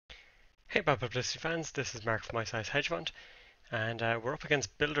Hey Publicity fans, this is Mark from My Size Hedge Fund, and we're up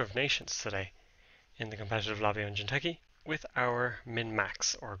against Builder of Nations today in the competitive lobby on Jinteki with our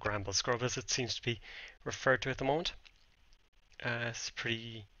min-max, or Gramble Scrub as it seems to be referred to at the moment. It's a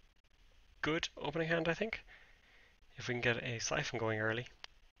pretty good opening hand, I think. If we can get a siphon going early,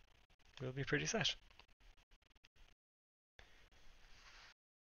 we'll be pretty set.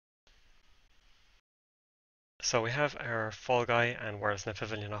 So we have our Fall Guy and Wireless Net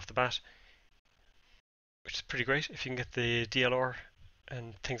Pavilion off the bat, which is pretty great. If you can get the DLR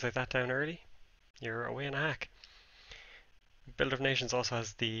and things like that down early, you're away in a hack. Builder of Nations also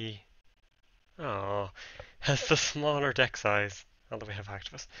has the has the smaller deck size, although we have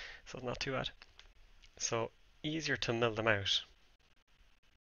activists, so it's not too bad. So easier to mill them out.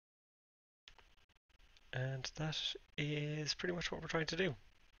 And that is pretty much what we're trying to do.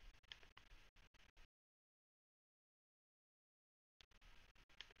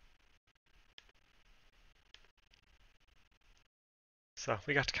 So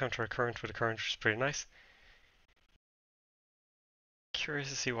we got to counter a current with a current, which is pretty nice. Curious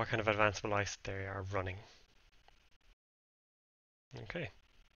to see what kind of advanceable ice they are running. Okay.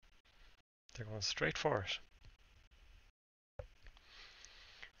 They're going straight for it.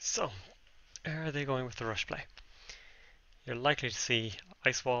 So, are they going with the rush play? You're likely to see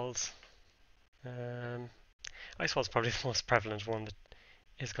ice walls. Ice wall's probably the most prevalent one that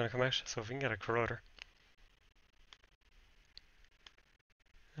is going to come out. So if we can get a corroder.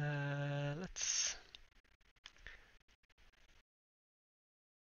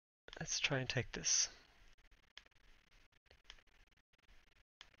 Let's try and take this.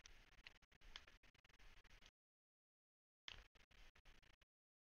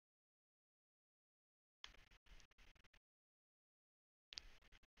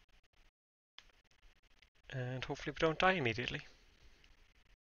 And hopefully we don't die immediately.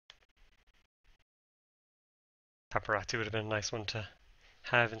 Paparazzi would have been a nice one to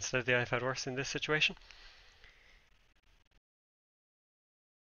have instead of the I've had worse in this situation.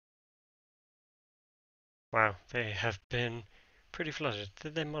 Wow, they have been pretty flooded.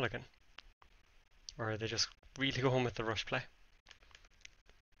 Did they mulligan? Or are they just really going with the rush play?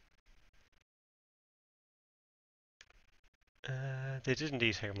 They did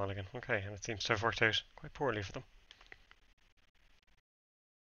indeed take a mulligan. Okay, and it seems to have worked out quite poorly for them.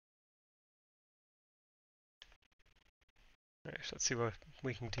 Right, let's see what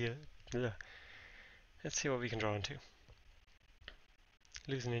we can deal. Let's see what we can draw into.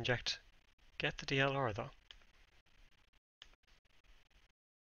 Lose and inject. Get the DLR though.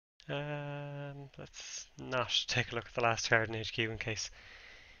 Let's not take a look at the last card in HQ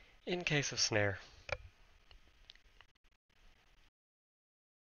in case of snare.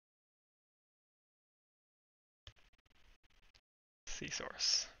 Sea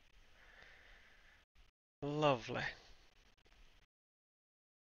source. Lovely.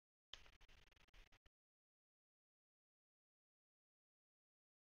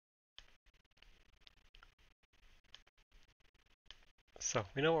 So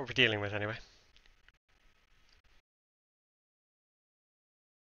we know what we're dealing with anyway.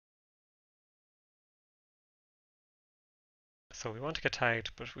 So we want to get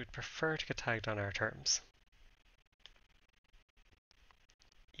tagged, but we'd prefer to get tagged on our terms.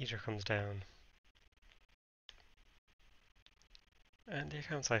 Eater comes down. And the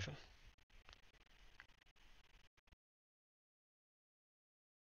account siphon.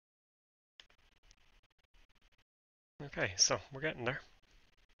 Okay, so we're getting there.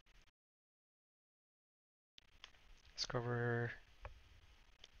 Scrubber,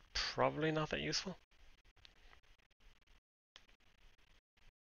 probably not that useful.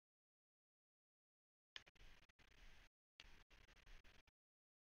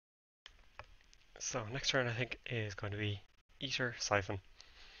 So next turn I think is going to be Eater, Siphon.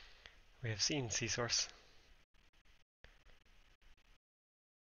 We have seen Sea Source.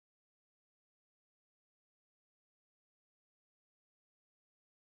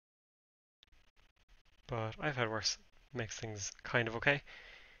 But I've had worse. Makes things kind of okay.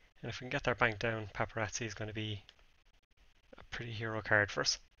 And if we can get their bank down, Paparazzi is going to be a pretty hero card for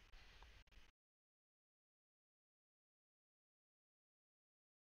us.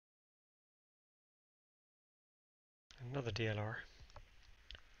 Another DLR.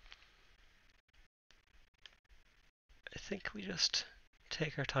 I think we just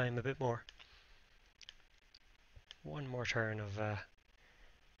take our time a bit more. One more turn of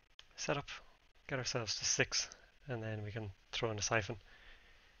setup, get ourselves to 6, and then we can throw in a siphon.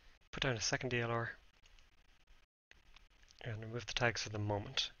 Put down a second DLR, and remove the tags for the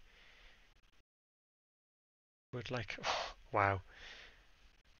moment. Would like, oh, wow.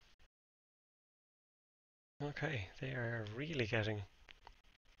 Okay, they are really getting...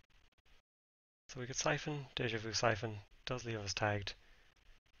 So we could siphon, Deja Vu siphon, does leave us tagged.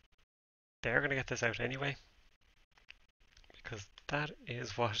 They're going to get this out anyway, because that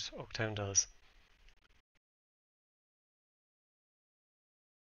is what Oaktown does.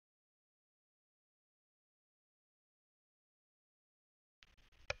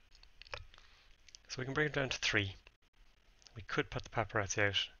 So we can bring it down to 3. We could put the paparazzi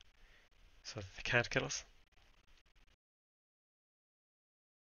out so that they can't kill us.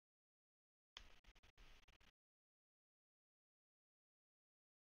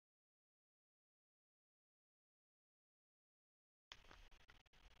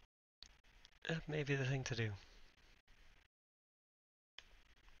 That may be the thing to do.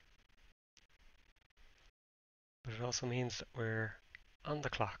 But it also means that we're on the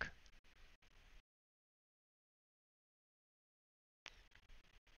clock.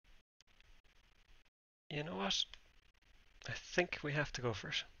 You know what? I think we have to go for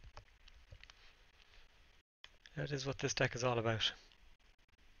it. That is what this deck is all about.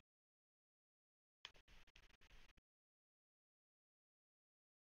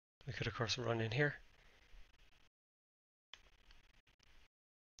 We could of course run in here,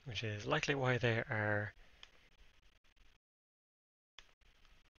 which is likely why they are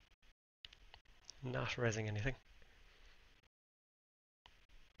not resing anything.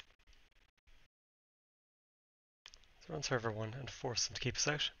 So run server 1 and force them to keep us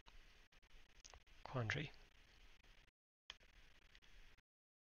out. Quandary.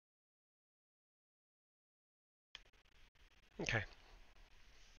 Okay.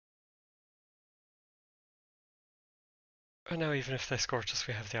 And now even if they scorch us,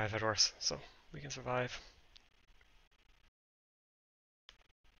 we have the I've had worse, so we can survive.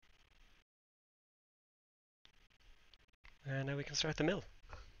 And now we can start the mill.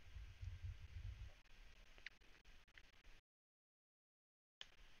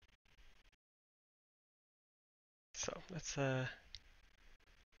 So let's go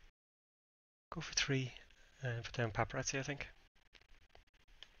for 3 and put down paparazzi, I think.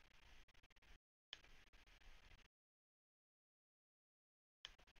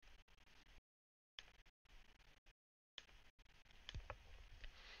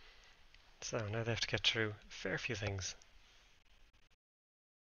 So now they have to get through a fair few things.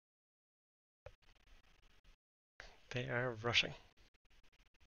 They are rushing.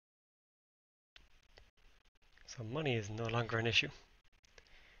 So money is no longer an issue.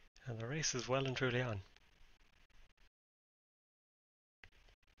 And the race is well and truly on.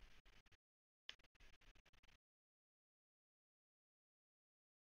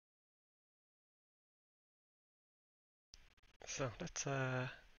 So let's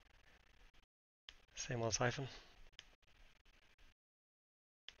same old siphon.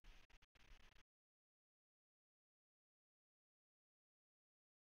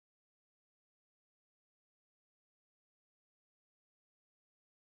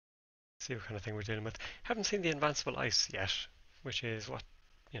 See what kind of thing we're dealing with. Haven't seen the advanceable ice yet, which is what,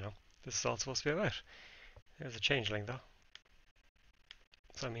 this is all supposed to be about. There's a changeling though.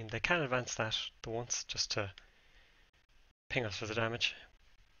 So I mean, they can advance that the once just to ping us for the damage.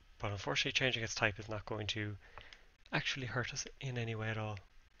 But unfortunately changing its type is not going to actually hurt us in any way at all.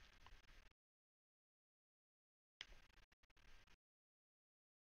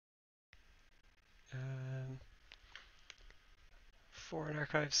 Um, Foreign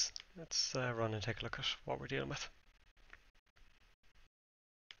archives. Let's run and take a look at what we're dealing with.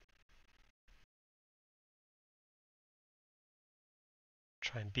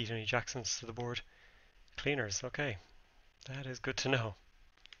 Try and beat any Jacksons to the board. Cleaners, okay. That is good to know.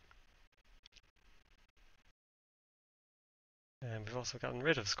 And we've also gotten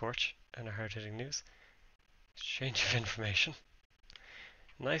rid of Scorch and our hard-hitting news. Exchange of information.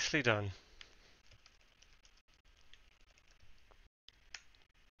 Nicely done.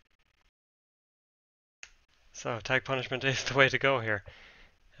 So, tag punishment is the way to go here.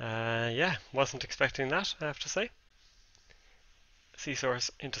 Yeah, wasn't expecting that, I have to say. C-Source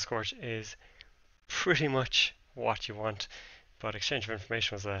into Scorch is pretty much what you want, but exchange of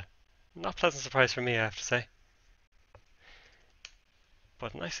information was a not pleasant surprise for me, I have to say.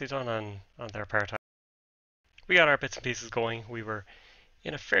 But nicely done on their part. We got our bits and pieces going. We were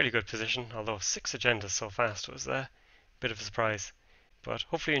in a fairly good position, although 6 agendas so fast was a bit of a surprise. But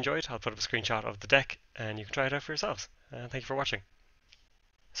hopefully you enjoyed. I'll put up a screenshot of the deck and you can try it out for yourselves. Thank you for watching.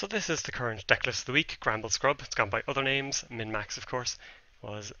 So this is the current decklist of the week, Gramble Scrub. It's gone by other names. Min-Maxx, of course,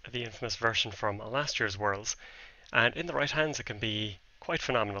 was the infamous version from last year's Worlds. And in the right hands it can be quite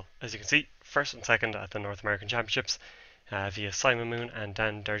phenomenal. As you can see, first and second at the North American Championships via Simon Moon and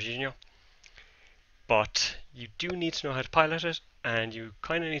Dan Darginho. but you do need to know how to pilot it, and you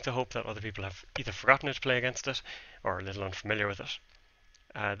kind of need to hope that other people have either forgotten how to play against it or are a little unfamiliar with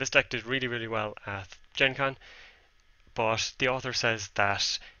it. This deck did really, really well at Gen Con, but the author says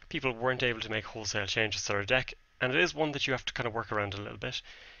that people weren't able to make wholesale changes to their deck, and it is one that you have to kind of work around a little bit,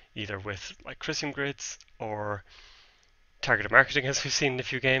 either with like Crisium grids or targeted marketing, as we've seen in a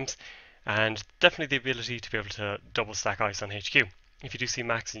few games, and definitely the ability to be able to double stack ice on HQ. If you do see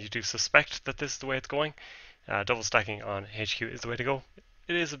Maxx and you do suspect that this is the way it's going, double stacking on HQ is the way to go.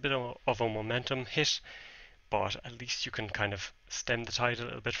 It is a bit of a momentum hit, but at least you can kind of stem the tide a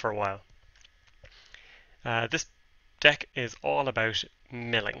little bit for a while. This deck is all about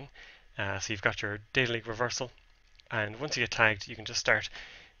milling. So you've got your Data League reversal, and once you get tagged, you can just start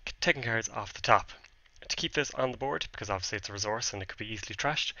taking cards off the top. To keep this on the board, because obviously it's a resource and it could be easily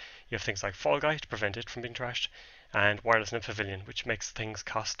trashed, you have things like Fall Guy to prevent it from being trashed, and Wireless Net Pavilion, which makes things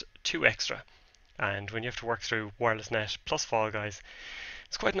cost 2 extra. And when you have to work through Wireless Net plus Fall Guys,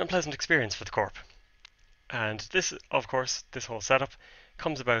 it's quite an unpleasant experience for the corp. And this, of course, this whole setup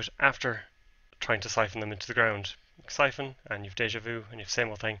comes about after trying to siphon them into the ground. Siphon, and you've Deja Vu, and you've same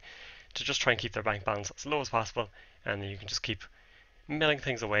old thing, to just try and keep their bank balance as low as possible, and then you can just keep milling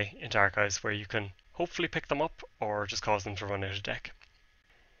things away into archives where you can hopefully pick them up or just cause them to run out of deck.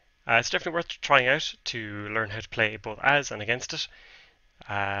 It's definitely worth trying out to learn how to play both as and against it.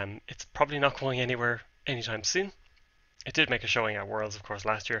 It's probably not going anywhere anytime soon. It did make a showing at Worlds, of course,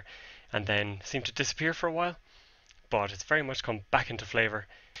 last year, and then seemed to disappear for a while, but it's very much come back into flavour,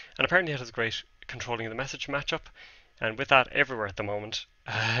 and apparently it has a great controlling the message matchup, and with that everywhere at the moment,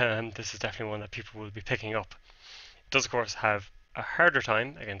 this is definitely one that people will be picking up. It does, of course, have a harder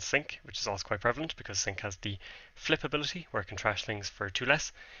time against Sync, which is also quite prevalent because Sync has the flip ability where it can trash things for 2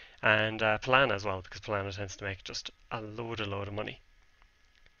 less, and Polana as well, because Polana tends to make just a load of money.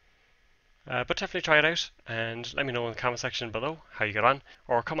 But definitely try it out and let me know in the comment section below how you get on,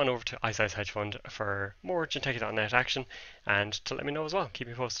 or come on over to iSize Hedge Fund for more Genteki.net action and to let me know as well. Keep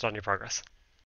me posted on your progress.